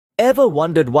Ever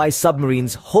wondered why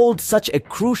submarines hold such a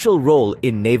crucial role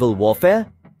in naval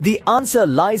warfare? The answer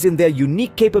lies in their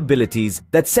unique capabilities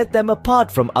that set them apart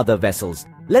from other vessels.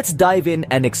 Let's dive in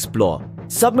and explore.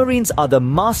 Submarines are the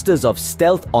masters of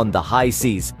stealth on the high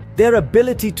seas. Their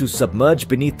ability to submerge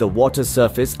beneath the water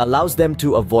surface allows them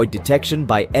to avoid detection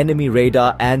by enemy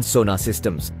radar and sonar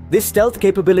systems. This stealth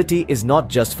capability is not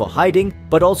just for hiding,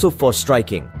 but also for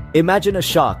striking. Imagine a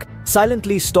shark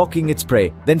silently stalking its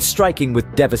prey, then striking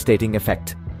with devastating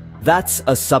effect. That's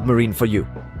a submarine for you.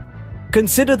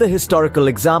 Consider the historical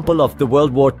example of the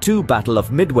World War II Battle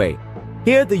of Midway.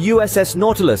 Here, the USS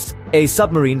Nautilus, a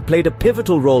submarine, played a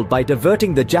pivotal role by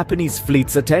diverting the Japanese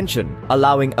fleet's attention,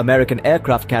 allowing American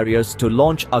aircraft carriers to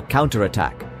launch a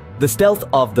counterattack. The stealth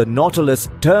of the Nautilus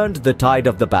turned the tide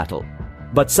of the battle.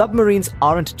 But submarines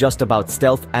aren't just about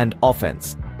stealth and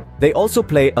offense. They also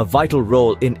play a vital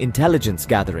role in intelligence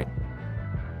gathering.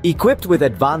 Equipped with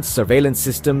advanced surveillance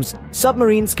systems,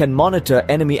 submarines can monitor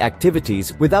enemy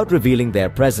activities without revealing their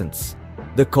presence.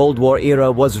 The Cold War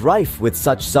era was rife with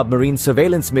such submarine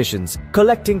surveillance missions,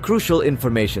 collecting crucial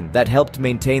information that helped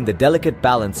maintain the delicate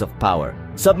balance of power.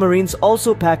 Submarines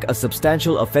also pack a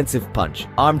substantial offensive punch.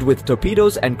 Armed with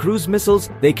torpedoes and cruise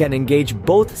missiles, they can engage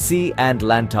both sea and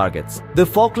land targets. The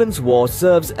Falklands War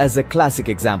serves as a classic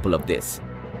example of this.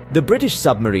 The British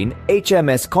submarine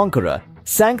HMS Conqueror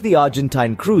sank the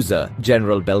Argentine cruiser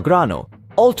General Belgrano,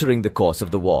 altering the course of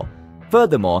the war.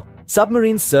 Furthermore,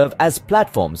 submarines serve as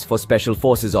platforms for special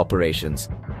forces operations.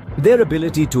 Their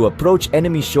ability to approach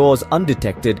enemy shores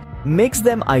undetected makes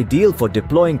them ideal for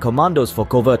deploying commandos for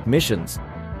covert missions.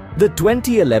 The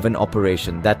 2011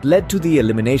 operation that led to the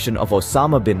elimination of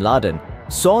Osama bin Laden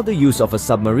saw the use of a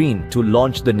submarine to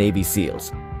launch the Navy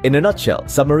SEALs. In a nutshell,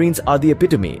 submarines are the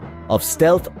epitome of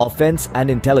stealth, offense, and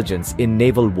intelligence in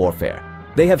naval warfare.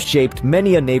 They have shaped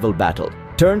many a naval battle,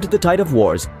 turned the tide of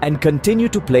wars, and continue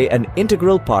to play an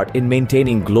integral part in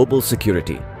maintaining global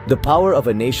security. The power of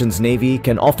a nation's navy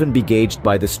can often be gauged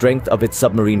by the strength of its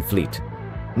submarine fleet.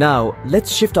 Now,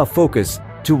 let's shift our focus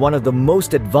to one of the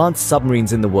most advanced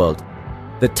submarines in the world,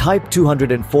 the Type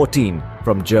 214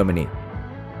 from Germany.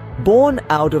 Born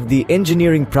out of the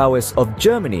engineering prowess of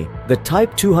Germany, the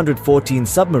Type 214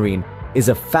 submarine is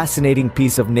a fascinating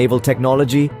piece of naval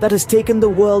technology that has taken the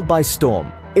world by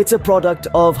storm. It's a product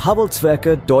of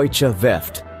Havelswerke Deutsche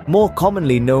Werft, more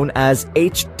commonly known as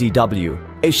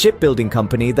HDW, a shipbuilding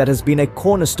company that has been a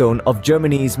cornerstone of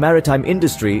Germany's maritime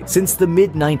industry since the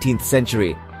mid-19th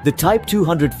century. The Type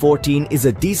 214 is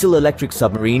a diesel-electric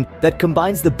submarine that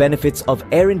combines the benefits of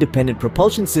air-independent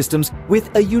propulsion systems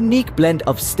with a unique blend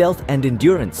of stealth and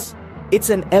endurance. It's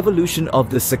an evolution of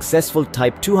the successful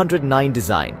Type 209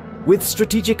 design, with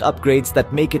strategic upgrades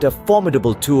that make it a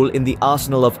formidable tool in the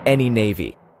arsenal of any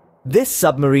navy. This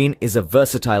submarine is a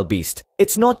versatile beast.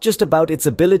 It's not just about its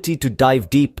ability to dive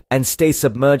deep and stay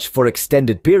submerged for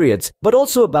extended periods, but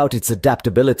also about its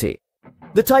adaptability.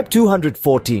 The Type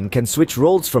 214 can switch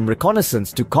roles from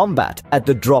reconnaissance to combat at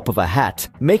the drop of a hat,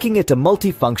 making it a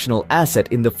multifunctional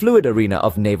asset in the fluid arena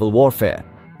of naval warfare.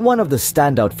 One of the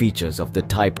standout features of the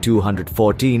Type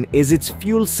 214 is its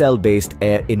fuel cell-based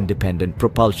air-independent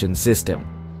propulsion system.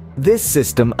 This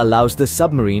system allows the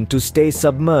submarine to stay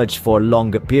submerged for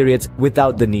longer periods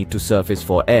without the need to surface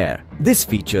for air. This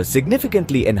feature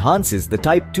significantly enhances the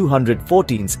Type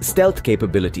 214's stealth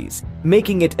capabilities,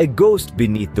 making it a ghost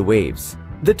beneath the waves.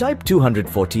 The Type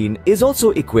 214 is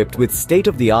also equipped with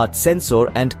state-of-the-art sensor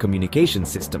and communication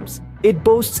systems. It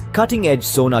boasts cutting-edge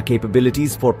sonar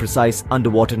capabilities for precise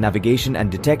underwater navigation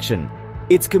and detection.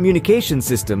 Its communication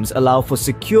systems allow for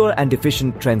secure and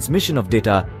efficient transmission of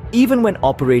data even when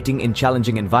operating in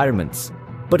challenging environments.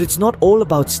 But it's not all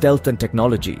about stealth and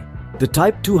technology. The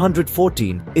Type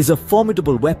 214 is a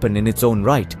formidable weapon in its own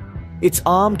right. It's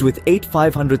armed with 8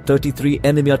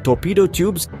 533mm torpedo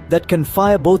tubes that can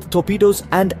fire both torpedoes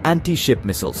and anti-ship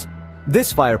missiles.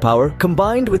 This firepower,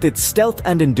 combined with its stealth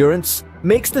and endurance,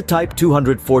 makes the Type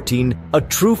 214 a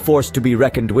true force to be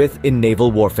reckoned with in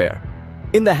naval warfare.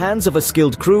 In the hands of a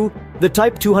skilled crew, the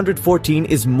Type 214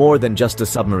 is more than just a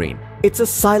submarine. It's a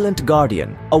silent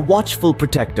guardian, a watchful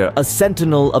protector, a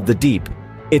sentinel of the deep.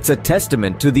 It's a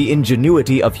testament to the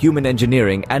ingenuity of human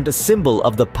engineering and a symbol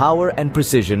of the power and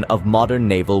precision of modern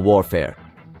naval warfare.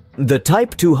 The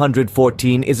Type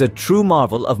 214 is a true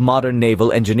marvel of modern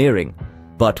naval engineering.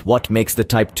 But what makes the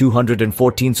Type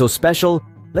 214 so special?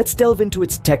 Let's delve into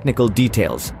its technical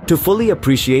details. To fully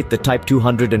appreciate the Type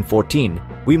 214,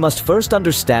 we must first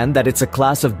understand that it's a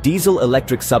class of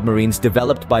diesel-electric submarines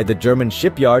developed by the German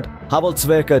shipyard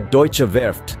Havelswerke Deutsche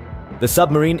Werft. The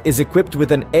submarine is equipped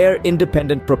with an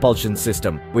air-independent propulsion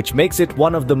system, which makes it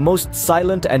one of the most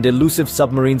silent and elusive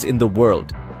submarines in the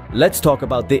world. Let's talk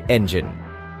about the engine.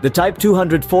 The Type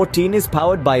 214 is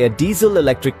powered by a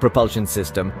diesel-electric propulsion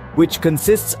system, which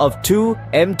consists of two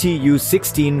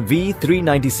MTU-16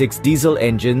 V396 diesel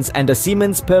engines and a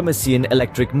Siemens Permessian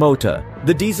electric motor.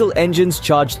 The diesel engines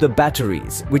charge the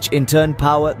batteries, which in turn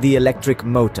power the electric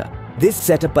motor. This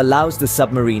setup allows the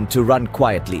submarine to run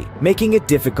quietly, making it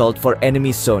difficult for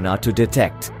enemy sonar to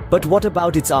detect. But what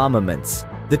about its armaments?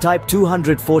 The Type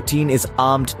 214 is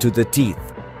armed to the teeth.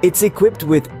 It's equipped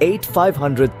with 8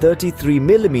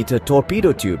 533mm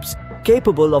torpedo tubes,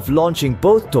 capable of launching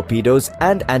both torpedoes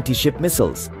and anti-ship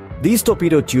missiles. These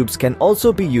torpedo tubes can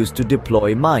also be used to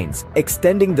deploy mines,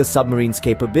 extending the submarine's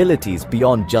capabilities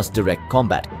beyond just direct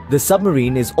combat. The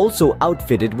submarine is also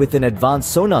outfitted with an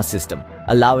advanced sonar system,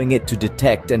 allowing it to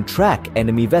detect and track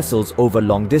enemy vessels over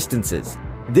long distances.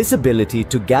 This ability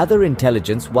to gather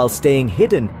intelligence while staying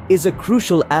hidden is a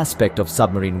crucial aspect of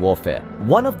submarine warfare.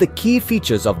 One of the key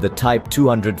features of the Type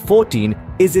 214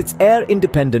 is its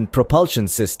air-independent propulsion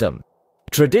system.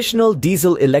 Traditional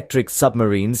diesel-electric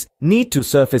submarines need to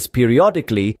surface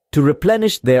periodically to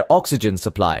replenish their oxygen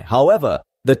supply. However,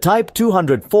 the Type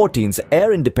 214's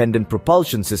air-independent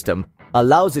propulsion system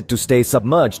allows it to stay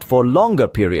submerged for longer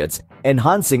periods,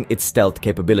 enhancing its stealth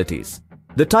capabilities.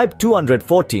 The Type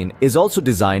 214 is also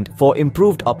designed for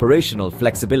improved operational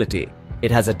flexibility.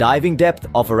 It has a diving depth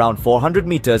of around 400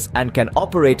 meters and can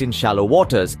operate in shallow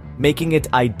waters, making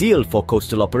it ideal for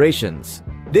coastal operations.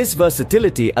 This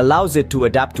versatility allows it to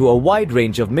adapt to a wide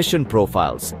range of mission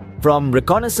profiles, from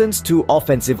reconnaissance to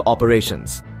offensive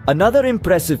operations. Another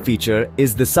impressive feature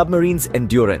is the submarine's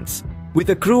endurance. With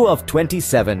a crew of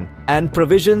 27 and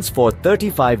provisions for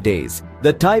 35 days,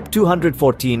 the Type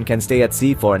 214 can stay at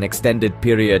sea for an extended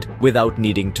period without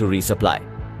needing to resupply.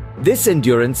 This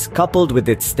endurance, coupled with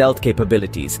its stealth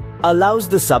capabilities, allows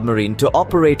the submarine to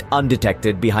operate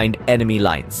undetected behind enemy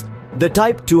lines. The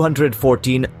Type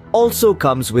 214 also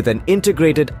comes with an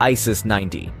integrated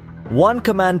ISIS-90, one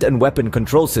command and weapon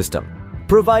control system,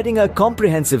 providing a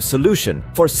comprehensive solution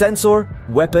for sensor,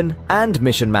 weapon, and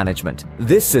mission management.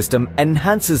 This system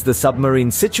enhances the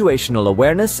submarine's situational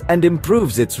awareness and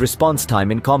improves its response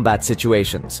time in combat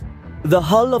situations. The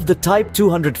hull of the Type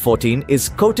 214 is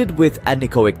coated with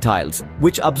anechoic tiles,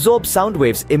 which absorb sound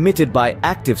waves emitted by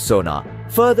active sonar,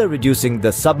 further reducing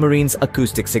the submarine's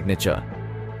acoustic signature.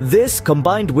 This,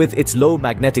 combined with its low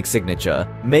magnetic signature,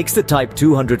 makes the Type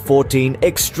 214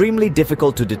 extremely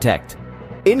difficult to detect.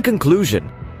 In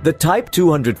conclusion, the Type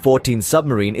 214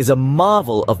 submarine is a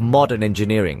marvel of modern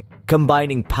engineering,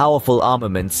 combining powerful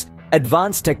armaments,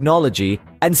 advanced technology,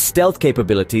 and stealth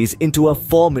capabilities into a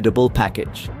formidable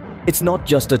package. It's not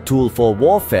just a tool for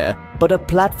warfare, but a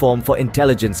platform for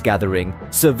intelligence gathering,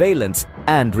 surveillance,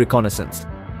 and reconnaissance.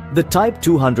 The Type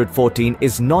 214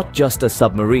 is not just a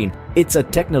submarine, it's a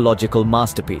technological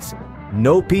masterpiece.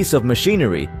 No piece of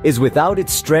machinery is without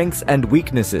its strengths and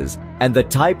weaknesses, and the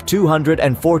Type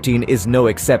 214 is no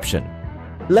exception.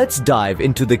 Let's dive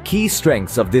into the key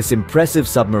strengths of this impressive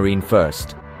submarine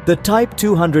first. The Type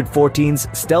 214's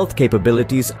stealth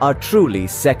capabilities are truly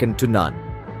second to none.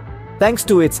 Thanks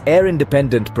to its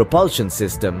air-independent propulsion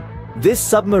system, this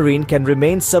submarine can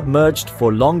remain submerged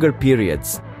for longer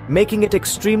periods, making it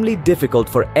extremely difficult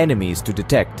for enemies to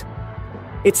detect.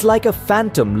 It's like a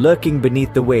phantom lurking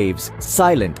beneath the waves,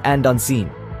 silent and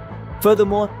unseen.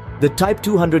 Furthermore, the Type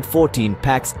 214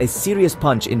 packs a serious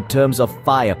punch in terms of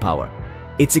firepower.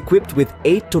 It's equipped with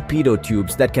 8 torpedo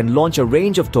tubes that can launch a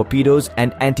range of torpedoes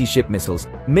and anti-ship missiles,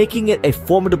 making it a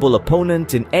formidable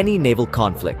opponent in any naval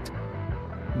conflict.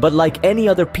 But like any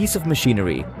other piece of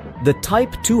machinery, the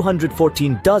Type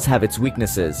 214 does have its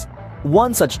weaknesses.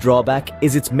 One such drawback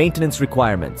is its maintenance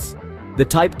requirements. The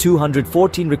Type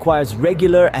 214 requires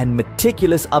regular and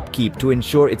meticulous upkeep to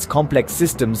ensure its complex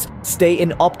systems stay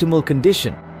in optimal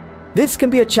condition. This can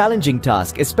be a challenging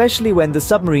task, especially when the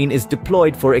submarine is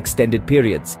deployed for extended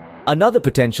periods. Another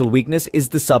potential weakness is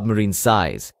the submarine's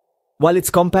size. While its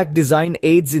compact design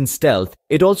aids in stealth,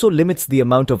 it also limits the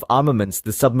amount of armaments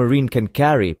the submarine can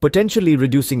carry, potentially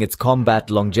reducing its combat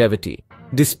longevity.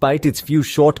 Despite its few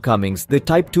shortcomings, the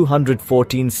Type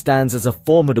 214 stands as a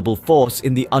formidable force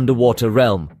in the underwater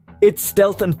realm. Its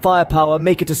stealth and firepower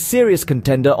make it a serious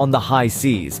contender on the high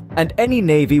seas, and any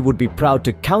navy would be proud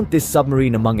to count this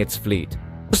submarine among its fleet.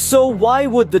 So why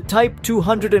would the Type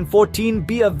 214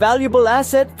 be a valuable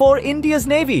asset for India's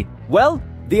navy? Well,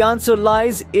 the answer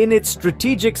lies in its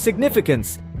strategic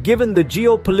significance, given the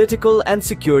geopolitical and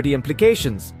security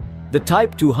implications. The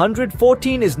Type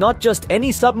 214 is not just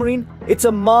any submarine, it's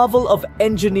a marvel of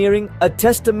engineering, a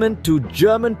testament to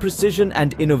German precision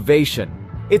and innovation.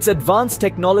 Its advanced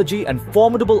technology and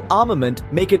formidable armament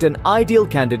make it an ideal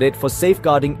candidate for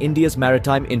safeguarding India's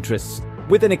maritime interests.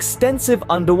 With an extensive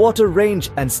underwater range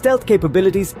and stealth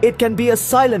capabilities, it can be a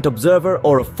silent observer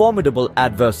or a formidable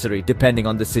adversary, depending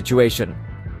on the situation.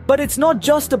 But it's not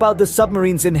just about the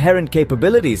submarine's inherent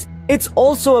capabilities, it's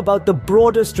also about the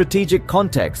broader strategic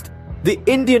context. The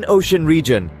Indian Ocean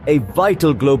region, a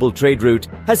vital global trade route,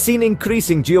 has seen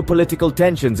increasing geopolitical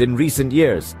tensions in recent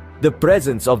years. The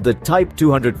presence of the Type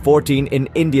 214 in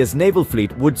India's naval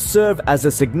fleet would serve as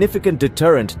a significant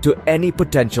deterrent to any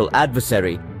potential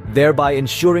adversary, thereby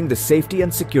ensuring the safety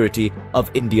and security of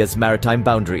India's maritime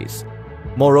boundaries.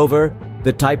 Moreover,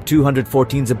 the Type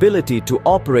 214's ability to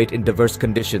operate in diverse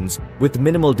conditions with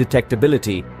minimal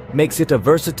detectability makes it a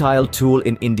versatile tool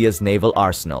in India's naval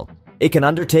arsenal. It can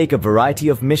undertake a variety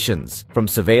of missions, from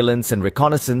surveillance and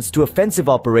reconnaissance to offensive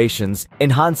operations,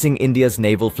 enhancing India's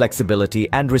naval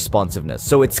flexibility and responsiveness.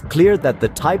 So it's clear that the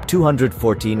Type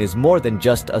 214 is more than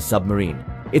just a submarine.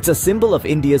 It's a symbol of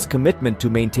India's commitment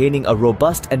to maintaining a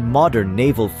robust and modern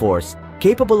naval force,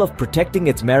 capable of protecting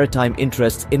its maritime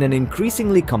interests in an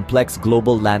increasingly complex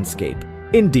global landscape.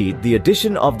 Indeed, the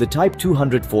addition of the Type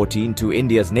 214 to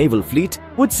India's naval fleet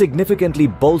would significantly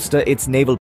bolster its naval